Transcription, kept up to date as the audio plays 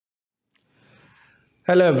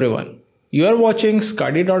Hello everyone, you are watching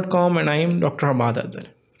sqadia.com and I am Dr. Hamad Adar.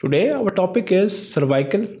 Today our topic is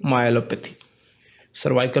cervical myelopathy.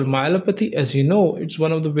 Cervical myelopathy, as you know, it's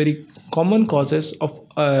one of the very common causes of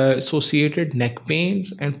associated neck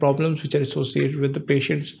pains and problems which are associated with the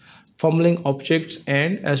patient's fumbling objects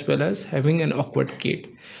and as well as having an awkward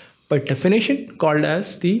gait. By definition, called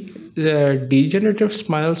as the degenerative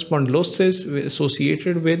spinal spondylosis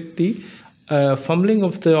associated with the fumbling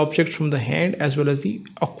of the objects from the hand as well as the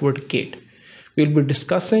awkward gait. We'll be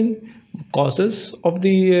discussing causes of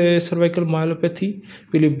the cervical myelopathy.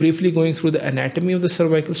 We'll be briefly going through the anatomy of the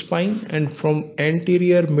cervical spine, and from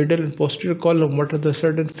anterior, middle and posterior column, what are the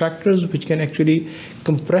certain factors which can actually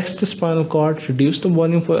compress the spinal cord, reduce the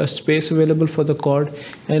volume for a space available for the cord,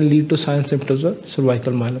 and lead to signs and symptoms of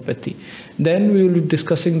cervical myelopathy. Then we will be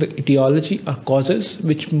discussing the etiology or causes,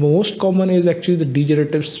 which most common is actually the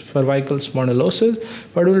degenerative cervical spondylosis,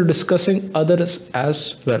 but we will be discussing others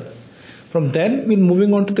as well. From then, we're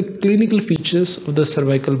moving on to the clinical features of the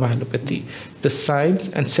cervical myelopathy, the signs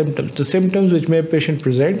and symptoms, the symptoms which may a patient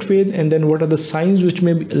present with, and then what are the signs which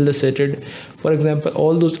may be elicited. For example,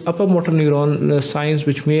 all those upper motor neuron signs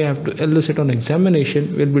which may have to elicit on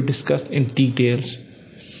examination will be discussed in details.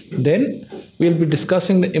 Then, we'll be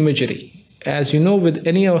discussing the imagery. As you know, with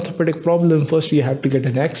any orthopedic problem, first you have to get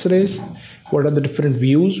an X-rays. What are the different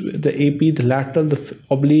views, the AP, the lateral, the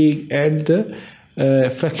oblique, and the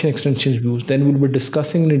flexion extension views. Then we'll be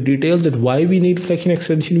discussing in details that why we need flexion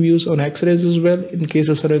extension views on X-rays as well in case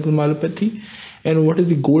of cervical myelopathy, and what is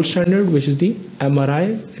the gold standard, which is the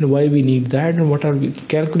MRI, and why we need that, and what are the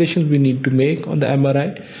calculations we need to make on the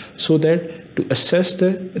MRI so that to assess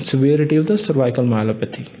the severity of the cervical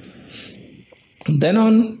myelopathy. Then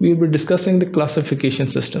on, we will be discussing the classification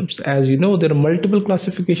systems. As you know, there are multiple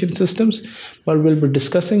classification systems, but we'll be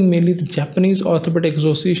discussing mainly the Japanese Orthopaedic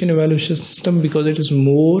Association evaluation system because it is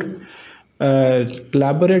more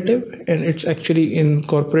collaborative, and it actually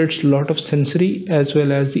incorporates a lot of sensory as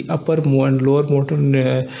well as the upper and lower motor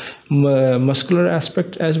muscular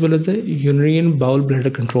aspect, as well as the urinary and bowel bladder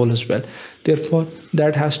control as well. Therefore,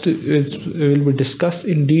 that will be discussed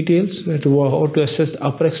in details, how to assess the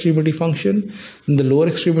upper extremity function, the lower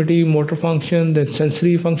extremity motor function, the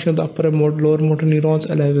sensory function of the upper and lower motor neurons,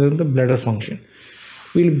 and as well as the bladder function.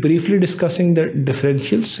 We'll be briefly discussing the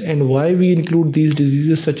differentials and why we include these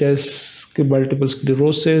diseases such as multiple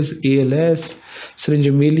sclerosis, ALS,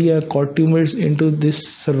 syringomyelia, cord tumors into this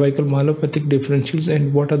cervical myelopathic differentials,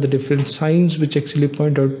 and what are the different signs which actually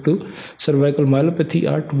point out to cervical myelopathy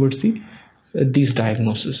are towards these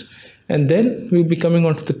diagnoses. And then we'll be coming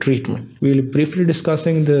on to the treatment. We'll be briefly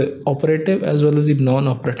discussing the operative as well as the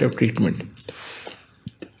non-operative treatment.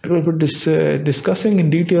 We'll be discussing in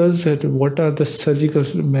details what are the surgical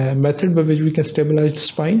method by which we can stabilize the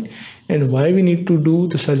spine, and why we need to do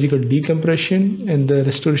the surgical decompression, and the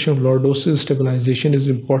restoration of lordosis stabilization is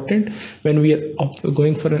important when we are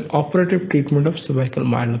going for an operative treatment of cervical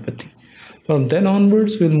myelopathy. From then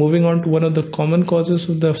onwards, we're moving on to one of the common causes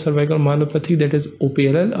of the cervical myelopathy, that is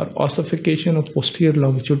OPLL, or ossification of posterior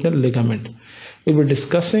longitudinal ligament. We'll be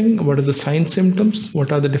discussing what are the signs, symptoms,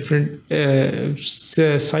 what are the different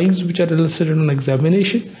signs which are elicited on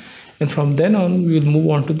examination, and from then on we will move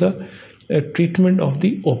on to the treatment of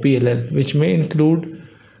the OPLL, which may include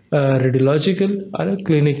radiological or a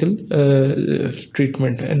clinical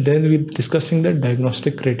treatment, and then we'll be discussing the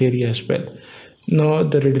diagnostic criteria as well. Now,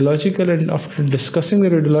 the radiological, and after discussing the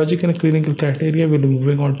radiological and clinical criteria, we'll be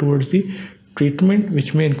moving on towards the treatment,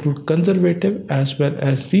 which may include conservative as well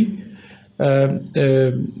as the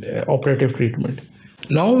operative treatment.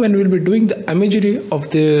 Now, when we'll be doing the imagery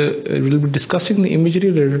of we'll be discussing the imagery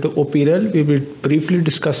related to OPLL, we'll be briefly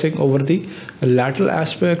discussing over the lateral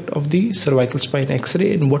aspect of the cervical spine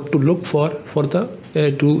X-ray and what to look for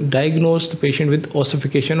to diagnose the patient with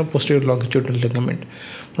ossification of posterior longitudinal ligament.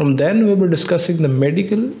 From then, we'll be discussing the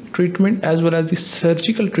medical treatment as well as the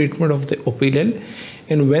surgical treatment of the OPLL,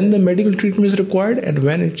 and when the medical treatment is required and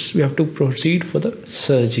when we have to proceed for the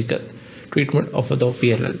surgical treatment of the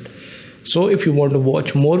OPLL. So if you want to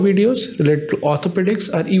watch more videos related to orthopedics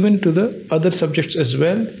or even to the other subjects as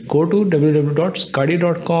well, go to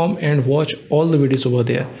www.sqadia.com and watch all the videos over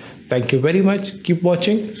there. Thank you very much. Keep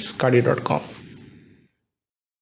watching sqadia.com.